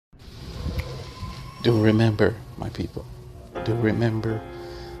Do remember, my people, do remember,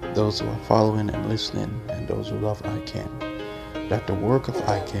 those who are following and listening and those who love ICANN, that the work of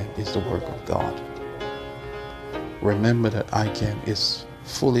ICANN is the work of God. Remember that ICANN is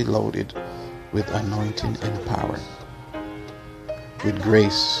fully loaded with anointing and power, with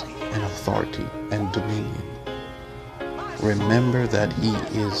grace and authority and dominion. Remember that he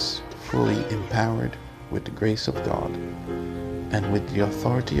is fully empowered with the grace of God and with the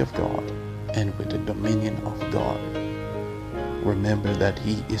authority of God and with the dominion of God. Remember that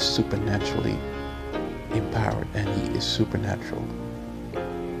he is supernaturally empowered and he is supernatural.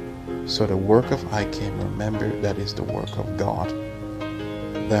 So the work of ICANN, remember, that is the work of God.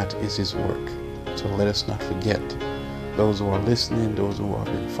 That is his work. So let us not forget, those who are listening, those who have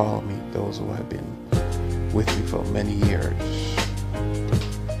been following me, those who have been with me for many years,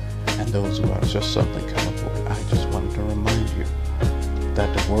 and those who are just suddenly come aboard, I just wanted to remind you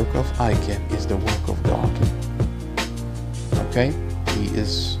that the work of ICANN is the work of God. Okay? He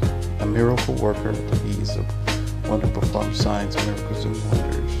is a miracle worker. He is the one who performs signs, miracles, and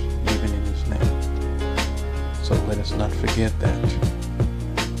wonders, even in his name. So let us not forget that.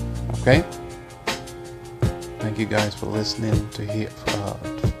 Okay? Thank you guys for listening to hear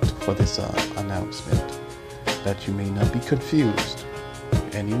for this announcement, that you may not be confused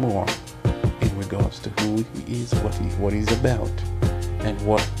anymore in regards to who he is, what he's about, and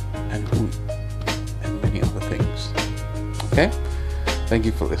what and who, and many other things. Okay? Thank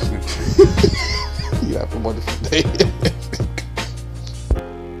you for listening. You have a wonderful day.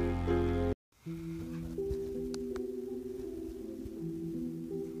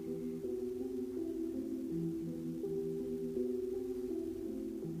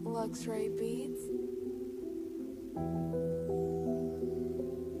 Luxury Beats.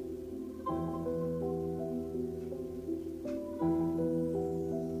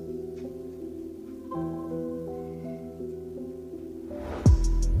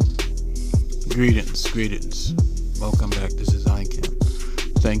 Greetings. Welcome back. This is ICANN.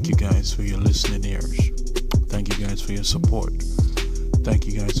 Thank you guys for your listening ears. Thank you guys for your support. Thank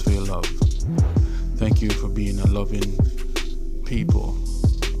you guys for your love. Thank you for being a loving people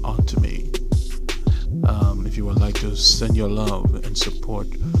onto me. If you would like to send your love and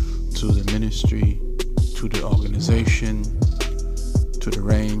support to the ministry, to the organization, to the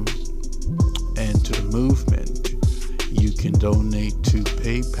reign, and to the movement, you can donate to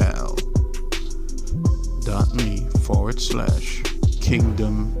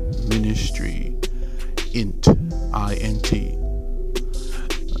paypal.me/Kingdom Ministry int, INT.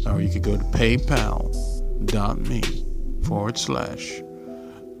 Or you could go to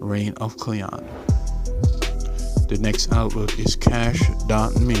paypal.me/Reign of Cleon. The next outlet is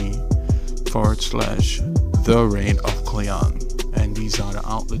cash.me/The Reign of Cleon. And these are the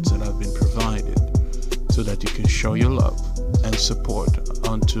outlets that have been provided so that you can show your love and support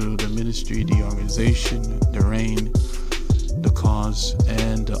unto the ministry, the organization, the reign, the cause,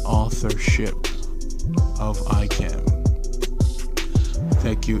 and the authorship of ICANN.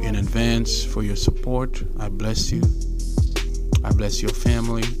 Thank you in advance for your support. I bless you. I bless your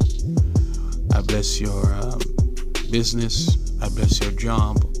family. I bless your business. I bless your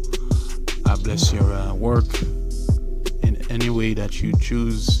job. I bless your work in any way that you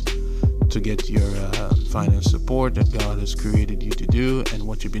choose to get your financial support that God has created you to do and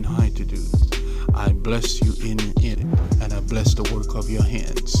what you've been hired to do. I bless you in it, and I bless the work of your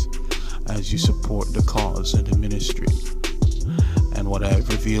hands as you support the cause and the ministry and what I have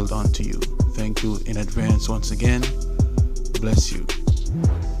revealed unto you. Thank you in advance once again. Bless you.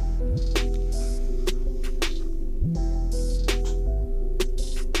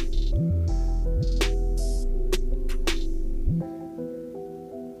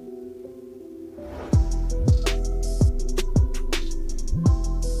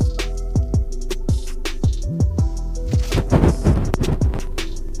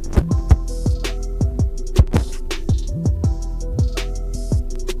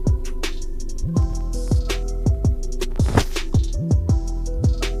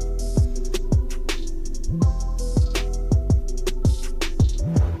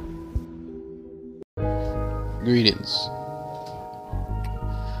 Greetings.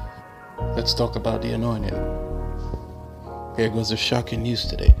 Let's talk about the anointing. Here goes the shocking news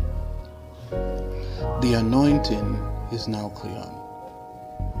today. The anointing is now Cleon.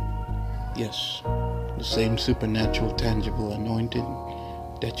 Yes, the same supernatural, tangible anointing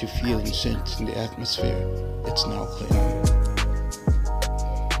that you feel and sense in the atmosphere, it's now Cleon.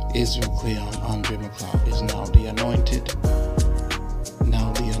 Israel Cleon Andre McLeod is now the anointed.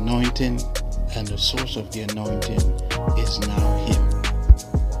 Now the anointing and the source of the anointing is now him.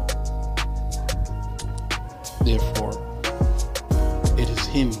 Therefore, it is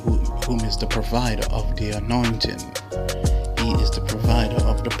him whom is the provider of the anointing. He is the provider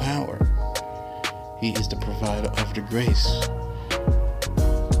of the power. He is the provider of the grace.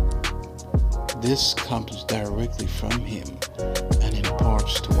 This comes directly from him and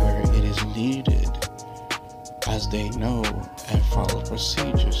imparts to where it is needed, as they know and follow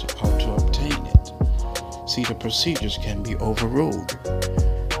procedures how to obtain it. See, the procedures can be overruled,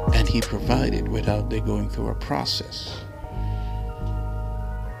 and he provided without they going through a process.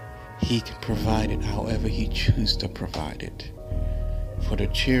 He can provide it however he chooses to provide it. For the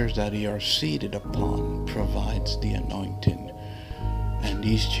chairs that he are seated upon provides the anointing. And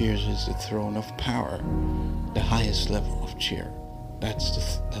these chairs is the throne of power, the highest level of chair. That's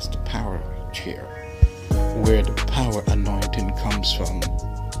the power chair, where the power anointing comes from.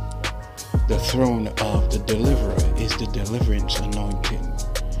 The throne of the deliverer is the deliverance anointing.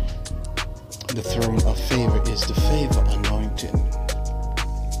 The throne of favor is the favor anointing.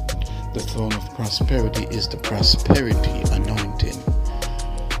 The throne of prosperity is the prosperity anointing.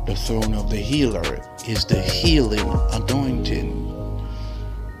 The throne of the healer is the healing anointing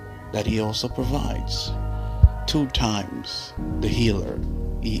that he also provides. 2 times the healer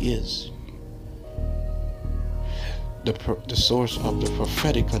he is. The source of the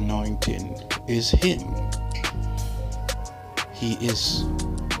prophetic anointing is him. He is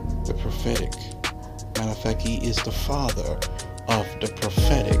the prophetic. Matter of fact, he is the father of the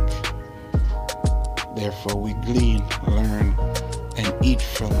prophetic. Therefore, we glean, learn, and eat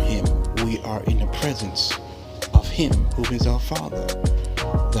from him. We are in the presence of him who is our Father,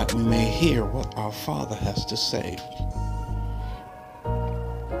 that we may hear what our Father has to say.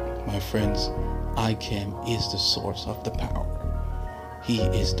 My friends, ICAM is the source of the power. He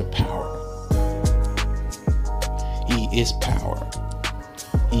is the power. He is power.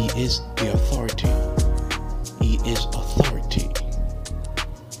 He is the authority. He is authority.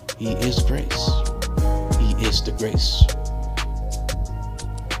 He is grace. He is the grace.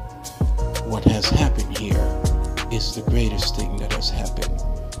 What has happened here is the greatest thing that has happened,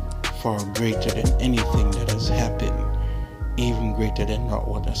 far greater than anything that has happened, even greater than not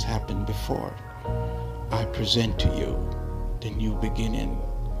what has happened before. I present to you the new beginning.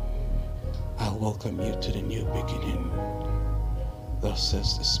 I welcome you to the new beginning. Thus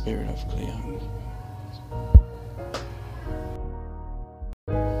says the Spirit of Cleons.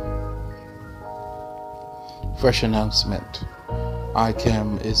 Fresh announcement.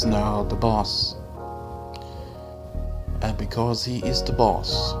 ICAM is now the boss. And because he is the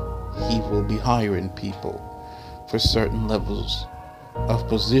boss, he will be hiring people for certain levels of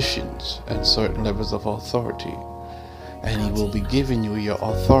positions and certain levels of authority. And he will be giving you your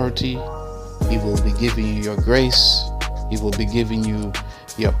authority. He will be giving you your grace. He will be giving you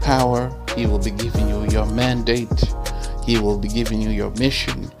your power. He will be giving you your mandate. He will be giving you your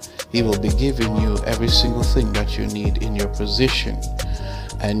mission. He will be giving you every single thing that you need in your position.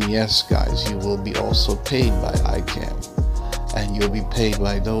 And yes, guys, you will be also paid by ICAM. And you'll be paid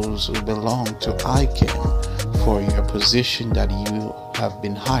by those who belong to ICAM for your position that you have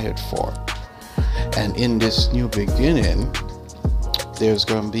been hired for. And in this new beginning, there's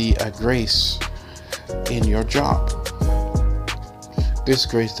going to be a grace in your job. This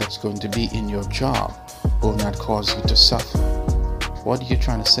grace that's going to be in your job will not cause you to suffer. What are you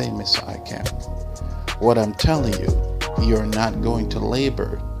trying to say, Mr. ICAM? What I'm telling you, you're not going to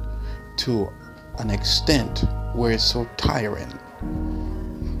labor to an extent where it's so tiring.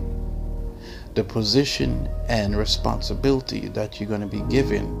 The position and responsibility that you're going to be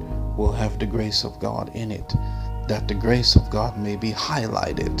given will have the grace of God in it, that the grace of God may be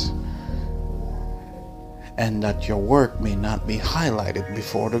highlighted, and that your work may not be highlighted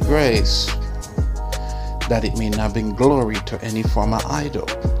before the grace, that it may not bring glory to any former idol.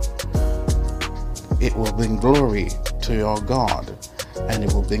 It will bring glory to your God, and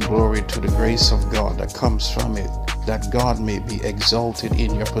it will bring glory to the grace of God that comes from it, that God may be exalted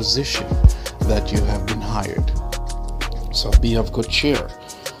in your position that you have been hired. So be of good cheer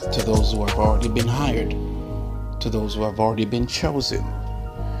to those who have already been hired, to those who have already been chosen.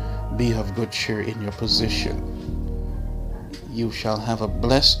 Be of good cheer in your position. You shall have a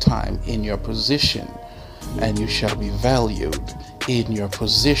blessed time in your position, and you shall be valued in your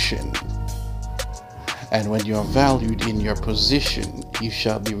position. And when you are valued in your position, you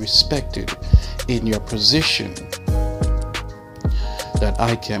shall be respected in your position that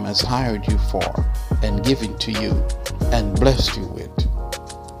ICAM has hired you for and given to you and blessed you with.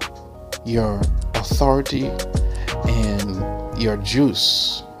 Your authority and your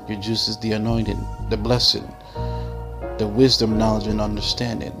juice. Your juice is the anointing, the blessing, the wisdom, knowledge, and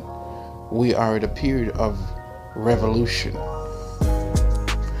understanding. We are at a period of revolution.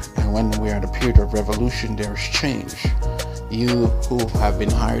 And when we are in a period of revolution, there is change. You who have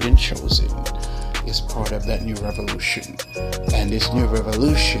been hired and chosen is part of that new revolution. And this new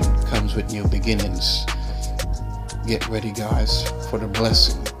revolution comes with new beginnings. Get ready, guys, for the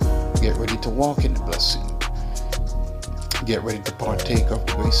blessing. Get ready to walk in the blessing. Get ready to partake of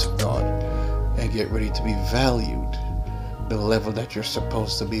the grace of God. And get ready to be valued the level that you're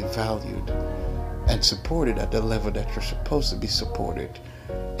supposed to be valued, and supported at the level that you're supposed to be supported,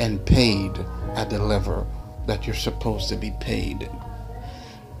 and paid at the level that you're supposed to be paid.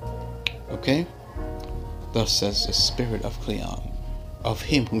 Okay? Thus says the Spirit of Cleon, of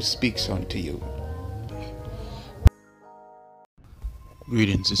him who speaks unto you.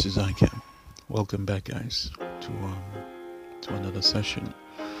 Greetings, this is ICAM. Welcome back, guys, to another session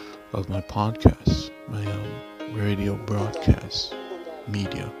of my podcast, my radio broadcast,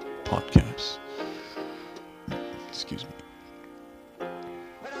 media podcast. Excuse me.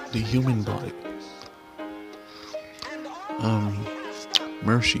 The human body.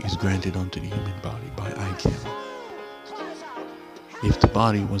 Mercy is granted unto the human body by ICAM. If the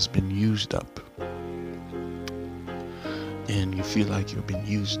body was been used up, and you feel like you've been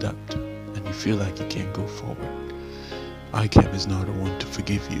used up, and you feel like you can't go forward, ICAM is now the one to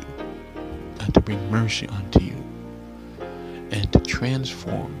forgive you, and to bring mercy unto you, and to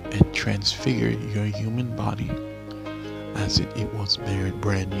transform and transfigure your human body as it was made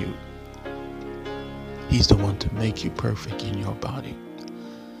brand new. He's the one to make you perfect in your body.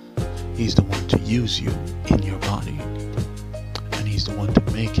 He's the one to use you in your body. And he's the one to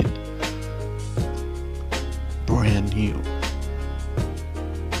make it brand new,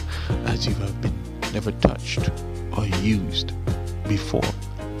 as you have been never touched or used before.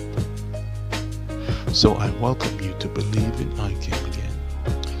 So I welcome you to believe in ICAM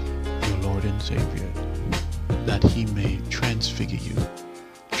again, your Lord and Savior, that he may transfigure you,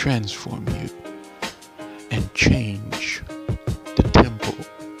 transform you, and change the temple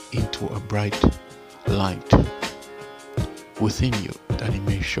into a bright light within you, that he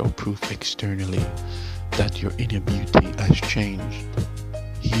may show proof externally that your inner beauty has changed.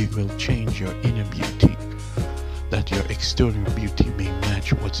 He will change your inner beauty, that your external beauty may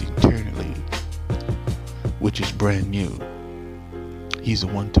match what's internally, which is brand new. He's the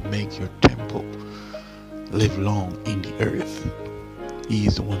one to make your temple live long in the earth. He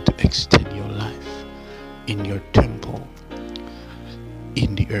is the one to extend your life in your temple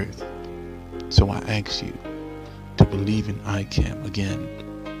in the earth. So I ask you to believe in ICAM again.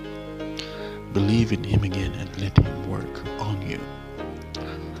 Believe in him again and let him work on you,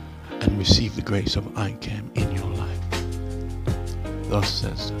 and receive the grace of ICAM in your life. Thus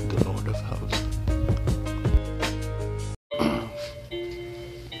says the Lord of hosts.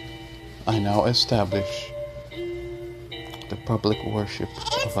 I now establish the public worship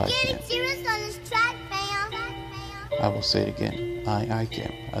of ICAM. I will say it again.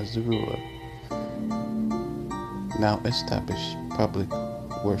 ICAM, as the ruler, now establish public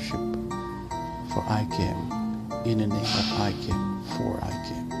worship for ICAM, in the name of ICAM, for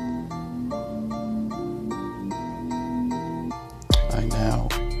ICAM. I now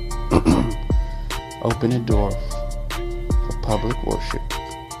open a door for public worship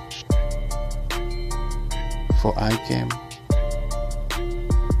for ICAM,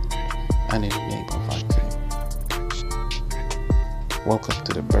 and in the name of ICAM. Welcome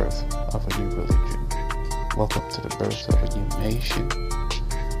to the birth of a new religion. Welcome to the birth of a new nation.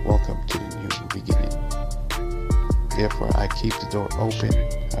 Welcome to the new beginning. Therefore, I keep the door open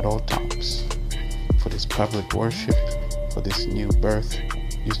at all times for this public worship, for this new birth,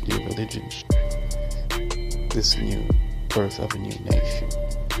 this new religion, this new birth of a new nation.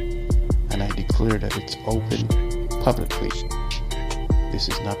 And I declare that it's open publicly. This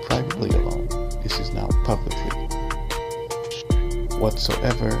is not privately alone. This is now publicly.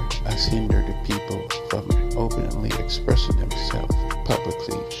 Whatsoever has hindered the people from openly expressing themselves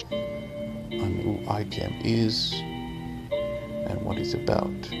publicly on who ICAM is and what it's about,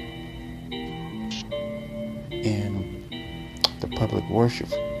 and the public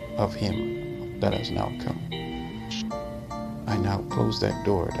worship of him that has now come, I now close that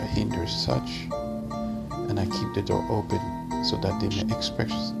door that hinders such, and I keep the door open so that they may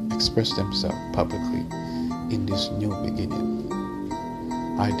express themselves publicly in this new beginning.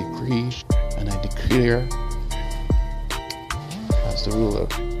 I decree and I declare as the ruler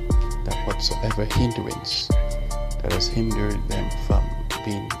that whatsoever hindrance that has hindered them from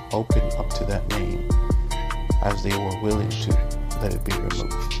being open up to that name, as they were willing to, let it be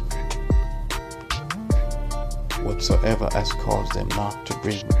removed. Whatsoever has caused them not to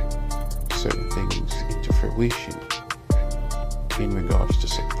bring certain things into fruition in regards to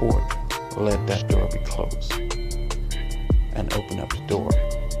support, let that door be closed and open up the door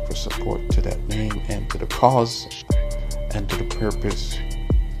for support to that name and to the cause and to the purpose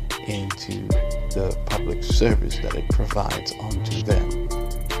and to the public service that it provides unto them.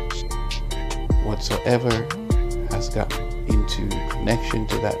 Whatsoever has gotten into connection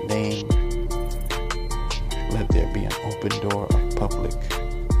to that name, let there be an open door of public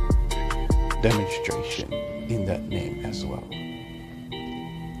demonstration in that name as well.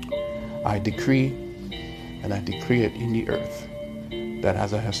 I decree, and I decree it in the earth, that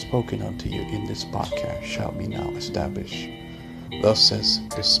as I have spoken unto you in this podcast shall be now established. Thus says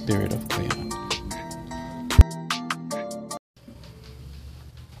the Spirit of Cleons.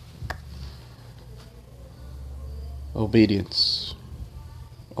 Obedience.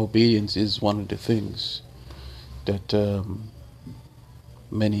 Obedience is one of the things that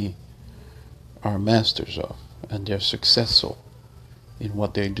many are masters of, and they're successful in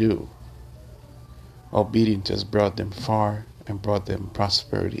what they do. Obedience has brought them far and brought them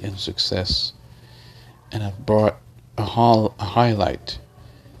prosperity and success, and have brought a highlight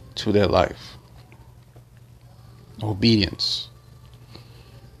to their life. Obedience.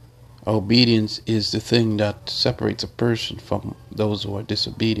 Obedience is the thing that separates a person from those who are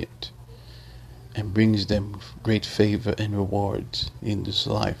disobedient and brings them great favor and rewards in this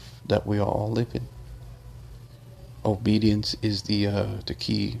life that we are all living. Obedience is the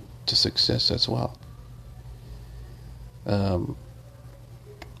key to success as well.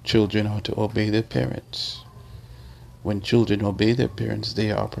 Children are to obey their parents. When children obey their parents,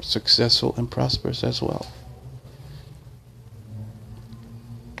 they are successful and prosperous as well.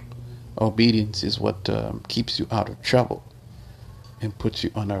 Obedience is what keeps you out of trouble and puts you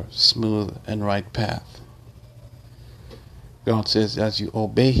on a smooth and right path. God says as you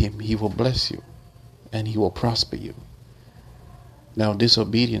obey Him, He will bless you and He will prosper you. Now,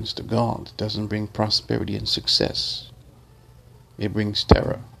 disobedience to God doesn't bring prosperity and success. It brings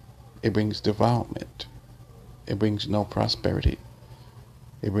terror. It brings defilement. It brings no prosperity.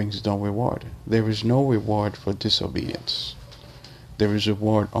 It brings no reward. There is no reward for disobedience. There is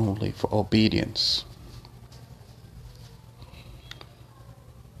reward only for obedience.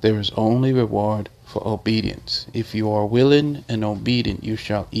 There is only reward for obedience. If you are willing and obedient, you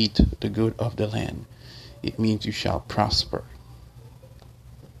shall eat the good of the land. It means you shall prosper.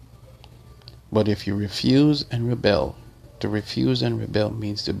 But if you refuse and rebel, to refuse and rebel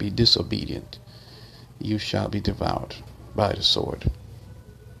means to be disobedient. You shall be devoured by the sword.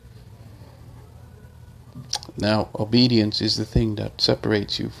 Now, obedience is the thing that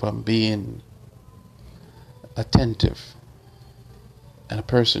separates you from being attentive. And a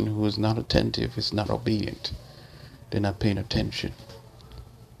person who is not attentive is not obedient. They're not paying attention.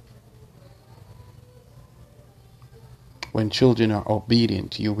 When children are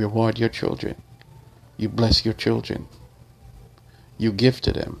obedient, you reward your children. You bless your children. You give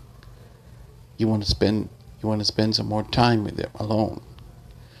to them. You want to spend some more time with them alone.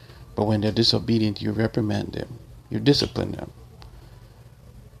 But when they're disobedient, you reprimand them. You discipline them.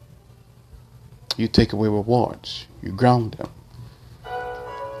 You take away rewards. You ground them.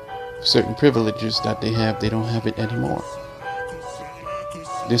 Certain privileges that they have, they don't have it anymore.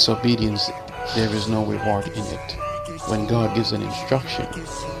 Disobedience, there is no reward in it. When God gives an instruction,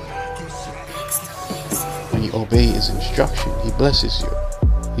 when you obey His instruction, He blesses you.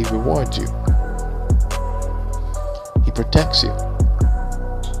 He rewards you. He protects you.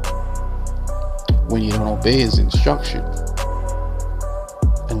 When you don't obey His instruction,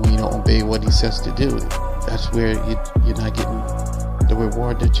 and when you don't obey what He says to do, that's where you're not getting the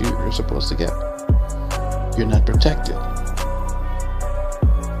reward that you're supposed to get. You're not protected.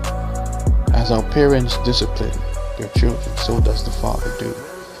 As our parents discipline their children, so does the Father do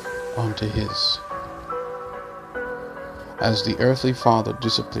unto His. As the earthly father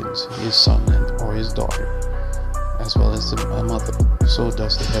disciplines his son or his daughter, as well as a mother, so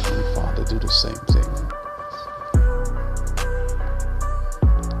does the Heavenly Father do the same thing.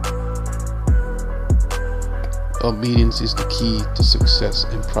 Obedience is the key to success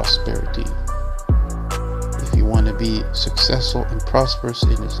and prosperity. If you want to be successful and prosperous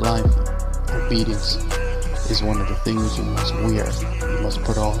in this life, obedience is one of the things you must wear, you must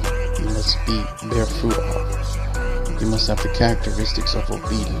put on, you must bear fruit of. You must have the characteristics of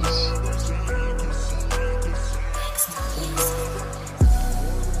obedience.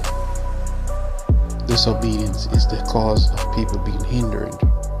 Disobedience is the cause of people being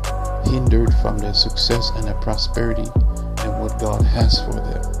hindered from their success and their prosperity and what God has for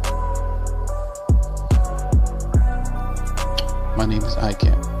them. My name is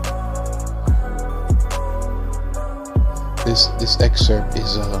Ican. This excerpt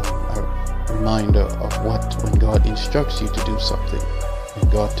is a reminder of when God instructs you to do something, when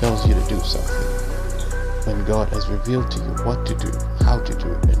God tells you to do something, when God has revealed to you what to do, how to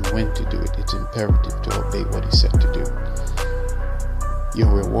do it, and when to do it. It's imperative to obey what He said to do. Your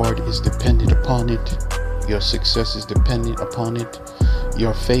reward is dependent upon it. Your success is dependent upon it.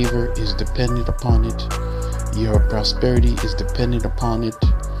 Your favor is dependent upon it. Your prosperity is dependent upon it.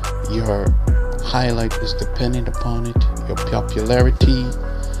 Your highlight is dependent upon it. Your popularity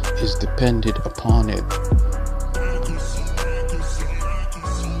is dependent upon it.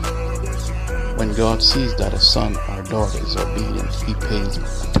 When God sees that a son or daughter is obedient, He pays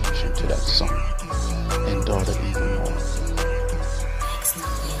attention to that son and daughter even more.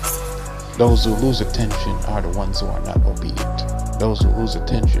 Those who lose attention are the ones who are not obedient. Those who lose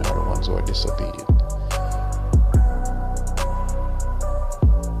attention are the ones who are disobedient.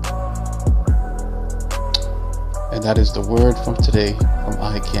 And that is the word from today from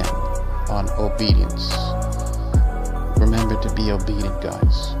ICANN on obedience. Remember to be obedient,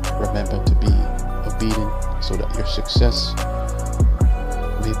 guys. Remember to be obedient so that your success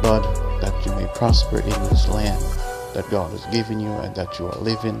may bud, that you may prosper in this land that God has given you and that you are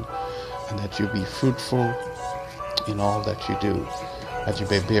living, and that you be fruitful in all that you do, that you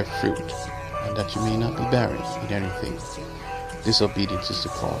may bear fruit, and that you may not be barren in anything. Disobedience is the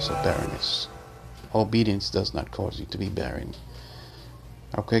cause of barrenness. Obedience does not cause you to be barren.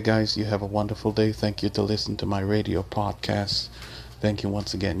 Okay, guys, you have a wonderful day. Thank you to listen to my radio podcast. Thank you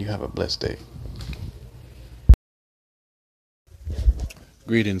once again. You have a blessed day.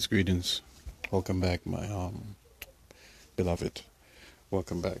 Greetings. Welcome back, my beloved.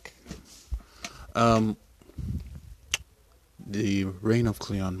 Welcome back. The Reign of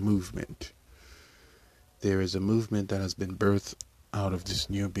Cleon movement. There is a movement that has been birthed out of this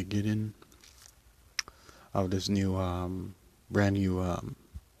new beginning, of this new, brand new,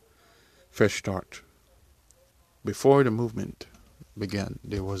 fresh start. Before the movement began,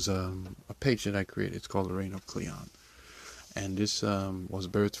 there was a page that I created. It's called the Reign of Cleon, and this was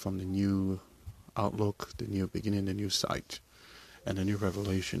birthed from the new outlook, the new beginning, the new sight, and the new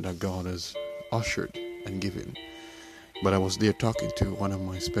revelation that God has ushered and given. But I was there talking to one of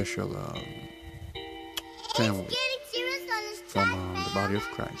my special family from the body of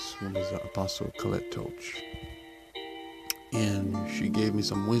Christ, who is the Apostle Colette Toch. And she gave me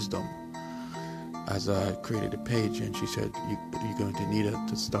some wisdom as I created a page, and she said, you're going to need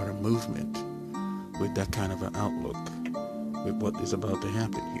to start a movement with that kind of an outlook, with what is about to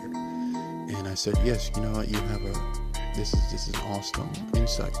happen here. And I said, yes, you know what, you have this is an awesome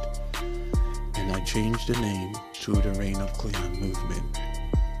insight. And I changed the name to the Reign of Cleon movement.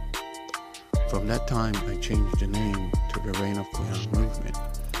 From that time, I changed the name to the Reign of Cleon movement.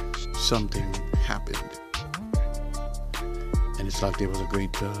 Something happened, and it's like there was a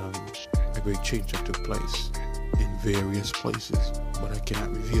great change that took place in various places, but I cannot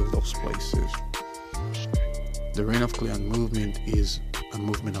reveal those places. The Reign of Cleon movement is a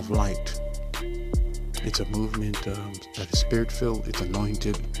movement of light. It's a movement that is spirit-filled, it's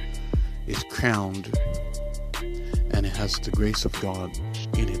anointed, it's crowned, and it has the grace of God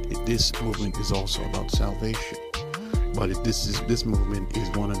in it. This movement is also about salvation, but this movement is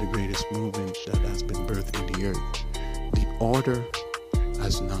one of the greatest movements that has been birthed in the earth. The order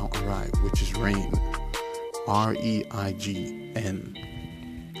has now arrived, which is reign, R-E-I-G-N.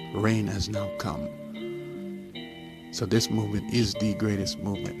 Reign has now come. So this movement is the greatest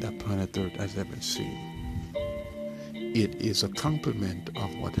movement that planet Earth has ever seen. It is a complement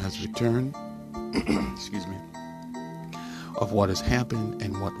of what has returned, excuse me, of what has happened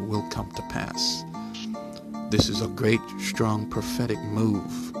and what will come to pass. This is a great, strong, prophetic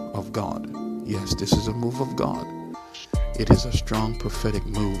move of God. Yes, this is a move of God. It is a strong, prophetic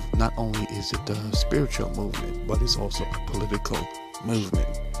move. Not only is it a spiritual movement, but it's also a political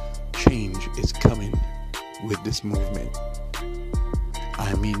movement. Change is coming with this movement.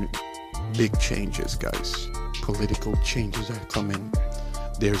 I mean, big changes, guys. Political changes are coming.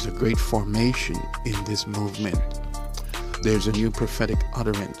 There's a great formation in this movement. There's a new prophetic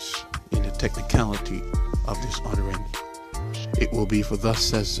utterance in the technicality of this utterance. It will be for thus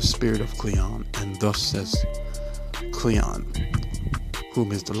says the Spirit of Cleon, and thus says Cleon,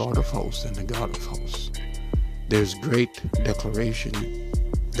 whom is the Lord of hosts and the God of hosts. There's great declaration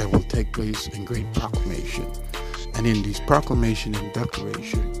that will take place and great proclamation. And in these proclamation and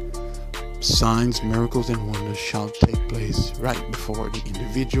declaration, signs, miracles, and wonders shall take place right before the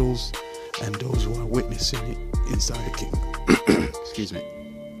individuals and those who are witnessing it inside the kingdom. Excuse me.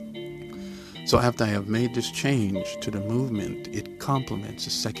 So after I have made this change to the movement, it complements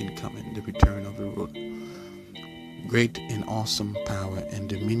the second coming, the return of the ruler. great in awesome power and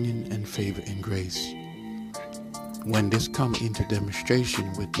dominion and favor and grace. When this come into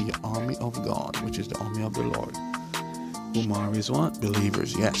demonstration with the army of God, which is the army of the Lord, whom are his what?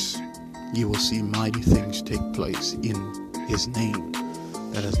 Believers, yes. You will see mighty things take place in his name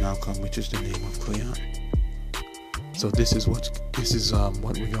that has now come, which is the name of Cleon. So this is what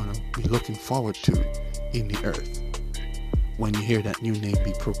we're gonna be looking forward to in the earth. When you hear that new name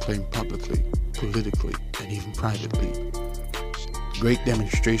be proclaimed publicly, politically, and even privately, great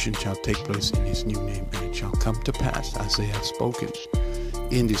demonstration shall take place in his new name, and it shall come to pass as they have spoken.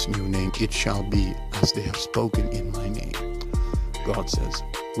 In this new name, it shall be as they have spoken in my name, God says,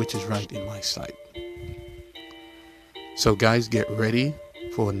 which is right in my sight. So guys, get ready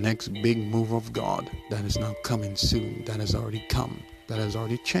for the next big move of God that is now coming soon, that has already come, that has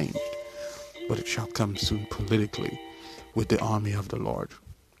already changed, but it shall come soon politically with the army of the Lord.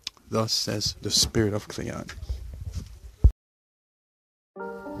 Thus says the Spirit of Cleon.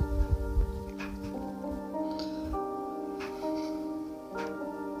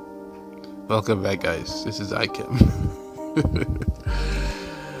 Welcome back, guys. This is Ikem.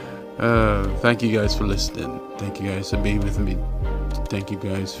 Thank you guys for listening. Thank you guys for being with me. Thank you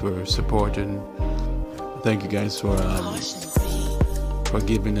guys for supporting. Thank you guys for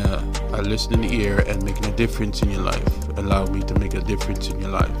giving a listening ear and making a difference in your life. Allow me to make a difference in your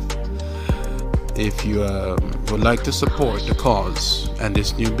life. If you would like to support the cause and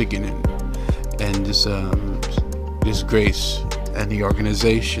this new beginning and this grace and the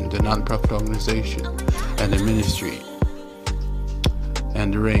organization, the non-profit organization and the ministry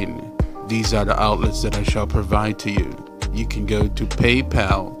and the reign, these are the outlets that I shall provide to you. You can go to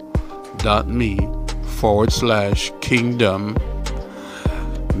paypal.me/kingdom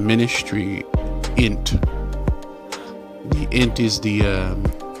ministry int. The int is the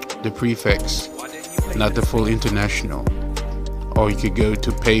prefix, not the full international. Or you could go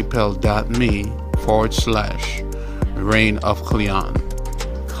to paypal.me/reign of Cleon.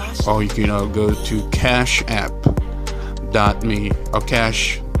 Or you can go to cashapp.me or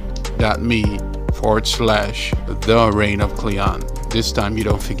cash.me/the reign of Cleon. This time you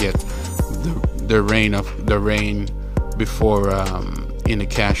don't forget the reign before in the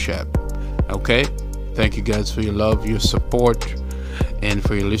Cash App. Okay? Thank you guys for your love, your support, and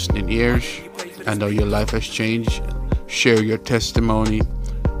for your listening ears. I know your life has changed. Share your testimony.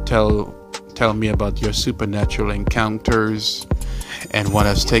 Tell me about your supernatural encounters and what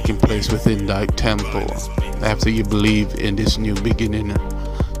has taken place within thy temple after you believe in this new beginning.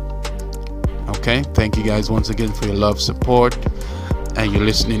 Okay? Thank you guys once again for your love, support, and your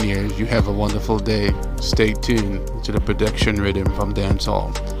listening ears. You have a wonderful day. Stay tuned to the production rhythm from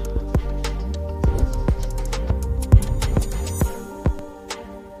Dancehall.